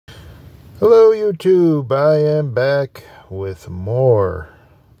Hello YouTube, I am back with more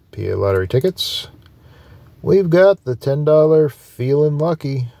PA lottery tickets. We've got the $10 Feeling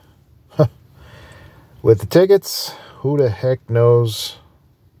Lucky. With the tickets, who the heck knows?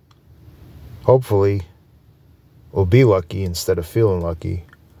 Hopefully, we'll be lucky instead of feeling lucky.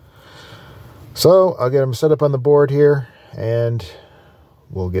 So, I'll get them set up on the board here, and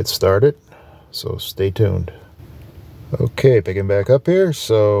we'll get started. So, stay tuned. Okay, picking back up here.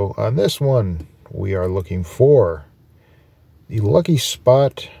 So on this one, we are looking for the Lucky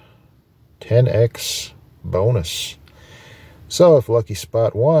Spot 10x bonus. So if Lucky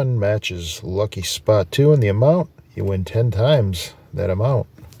Spot 1 matches Lucky Spot 2 in the amount, you win 10 times that amount.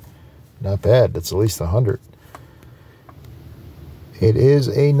 Not bad. That's at least 100. It is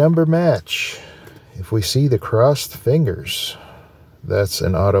a number match. If we see the crossed fingers, that's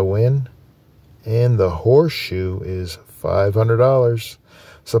an auto win. And the horseshoe is $500.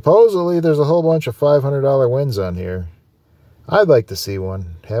 Supposedly, there's a whole bunch of $500 wins on here. I'd like to see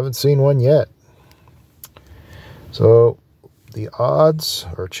one. Haven't seen one yet. So, the odds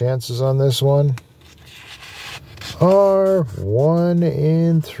or chances on this one are 1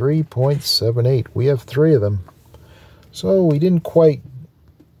 in 3.78. We have 3 of them. So, we didn't quite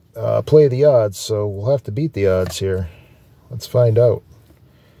play the odds, so we'll have to beat the odds here. Let's find out.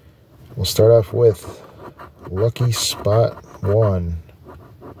 We'll start off with Lucky Spot 1.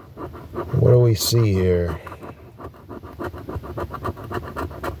 What do we see here?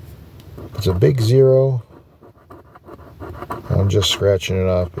 It's a big 0. I'm just scratching it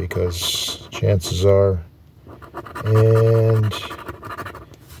off because chances are. And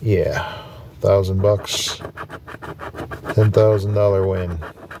yeah, $1,000, $10,000 win.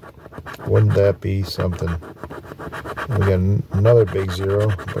 Wouldn't that be something? We got another big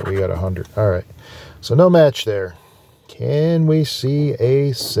 0, but we got 100. All right, so no match there. Can we see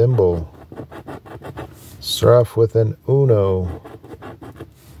a symbol? Start off with an Uno.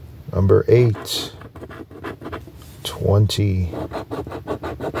 Number 8, 20,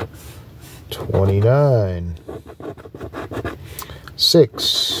 29,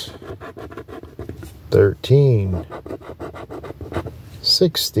 6, 13,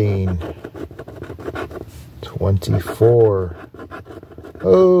 16, 24.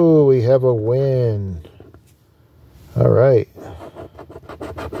 Oh, we have a win. All right.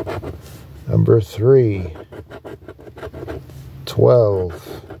 Number 3,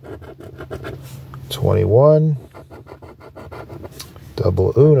 12, 21,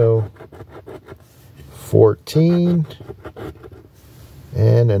 double Uno, 14,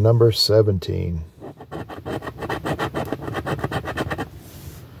 and a number 17.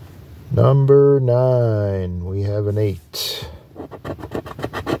 Number 9, we have an 8.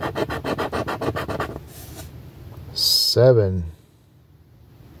 7.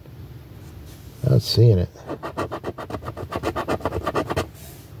 Not seeing it.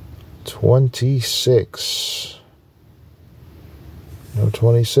 26. No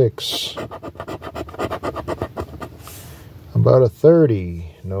 26. About a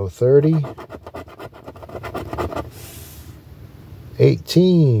 30. No 30.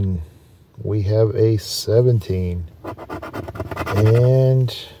 18. We have a 17.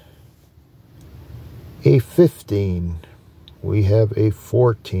 And a 15. We have a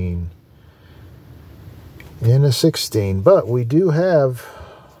 14. And a 16. But we do have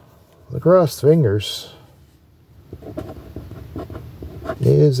the crossed fingers.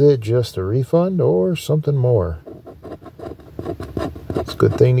 Is it just a refund or something more? It's a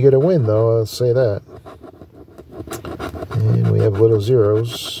good thing to get a win, though, I'll say that. And we have little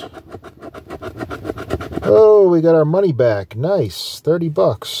zeros. Oh, we got our money back. Nice.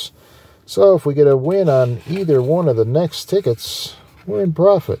 $30. So if we get a win on either one of the next tickets, we're in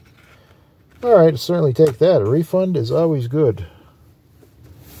profit. All right, certainly take that. A refund is always good.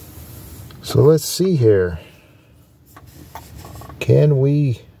 So let's see here. Can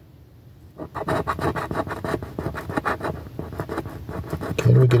we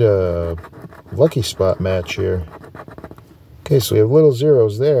get a Lucky Spot match here? Okay, so we have little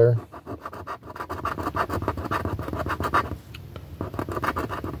zeros there.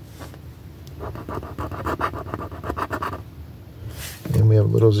 And we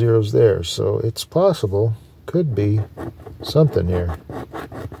have little zeros there, so it's possible, could be something here.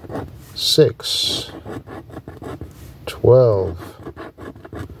 6, 12,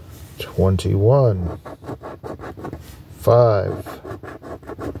 21, 5,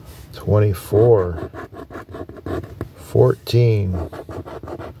 24, 14,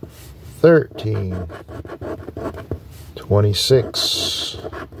 13, 26,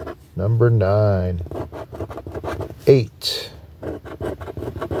 number 9, 8,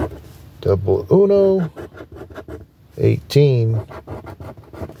 Double Uno. 18.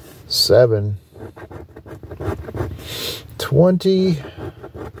 7. 20.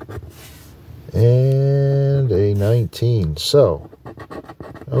 And a 19. So,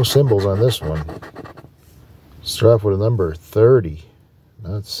 no symbols on this one. Start off with a number 30.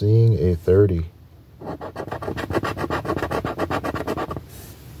 Not seeing a 30.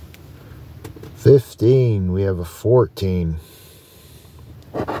 15. We have a 14.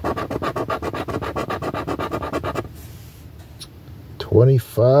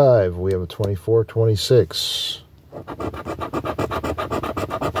 25. We have a 24, 26.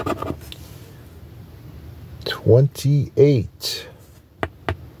 28.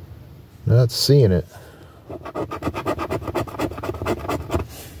 Not seeing it.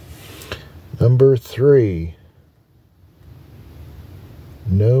 Number 3.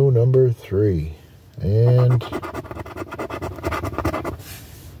 No number 3. And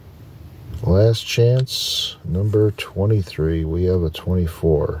last chance, number 23. We have a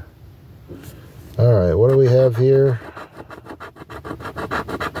 24. All right, what do we have here?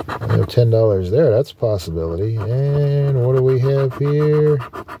 We have $10 there. That's a possibility. And what do we have here?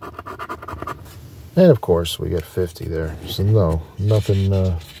 And of course, we get 50 there. So no, nothing.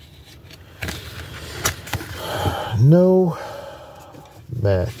 No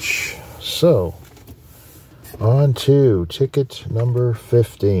match. So on to ticket number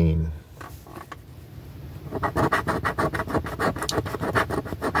 15.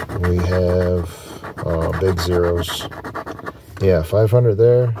 We have big zeros. Yeah, 500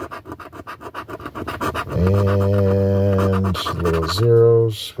 there. And little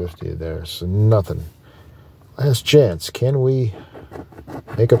zeros, 50 there. So nothing. Last chance. Can we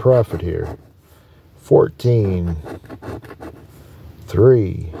make a profit here? 14.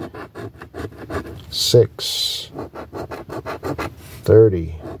 3. 6.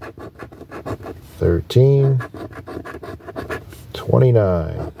 30. 13.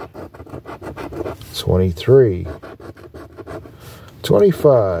 29. 23.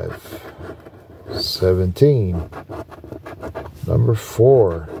 25. 17. Number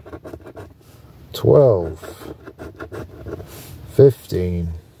 4. 12.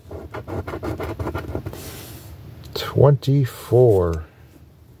 15. 24.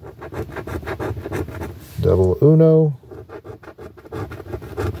 Double Uno.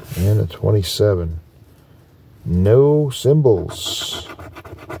 And a 27. No symbols.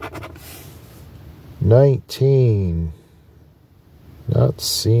 19. Not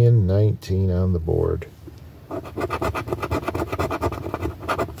seeing 19 on the board.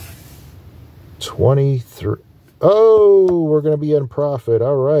 23. Oh, we're going to be in profit.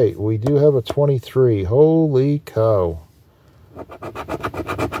 All right. We do have a 23. Holy cow.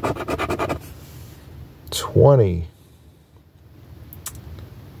 20.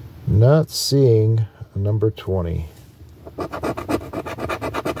 Not seeing a number 20.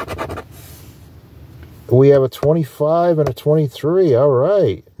 We have a 25 and a 23. All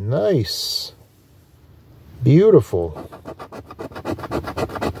right. Nice. Beautiful.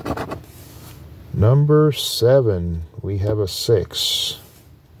 Number 7. We have a 6.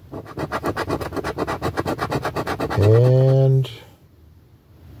 And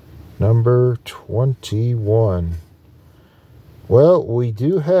number 21. Well, we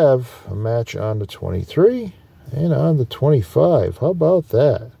do have a match on the 23 and on the 25. How about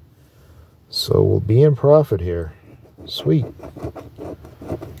that? So we'll be in profit here. Sweet.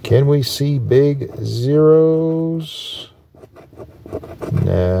 Can we see big zeros?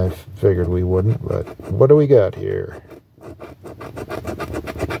 Nah, I figured we wouldn't, but what do we got here?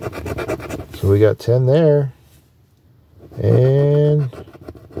 So we got 10 there. And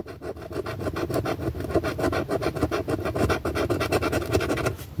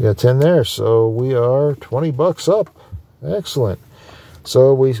we got 10 there. So we are 20 bucks up. Excellent.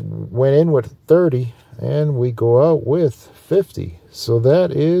 So we went in with 30 and we go out with 50. So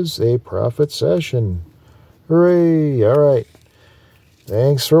that is a profit session. Hooray. All right.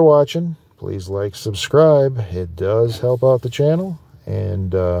 Thanks for watching. Please like, subscribe. It does help out the channel.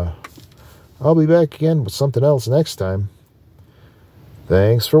 And I'll be back again with something else next time.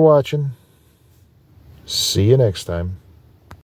 Thanks for watching. See you next time.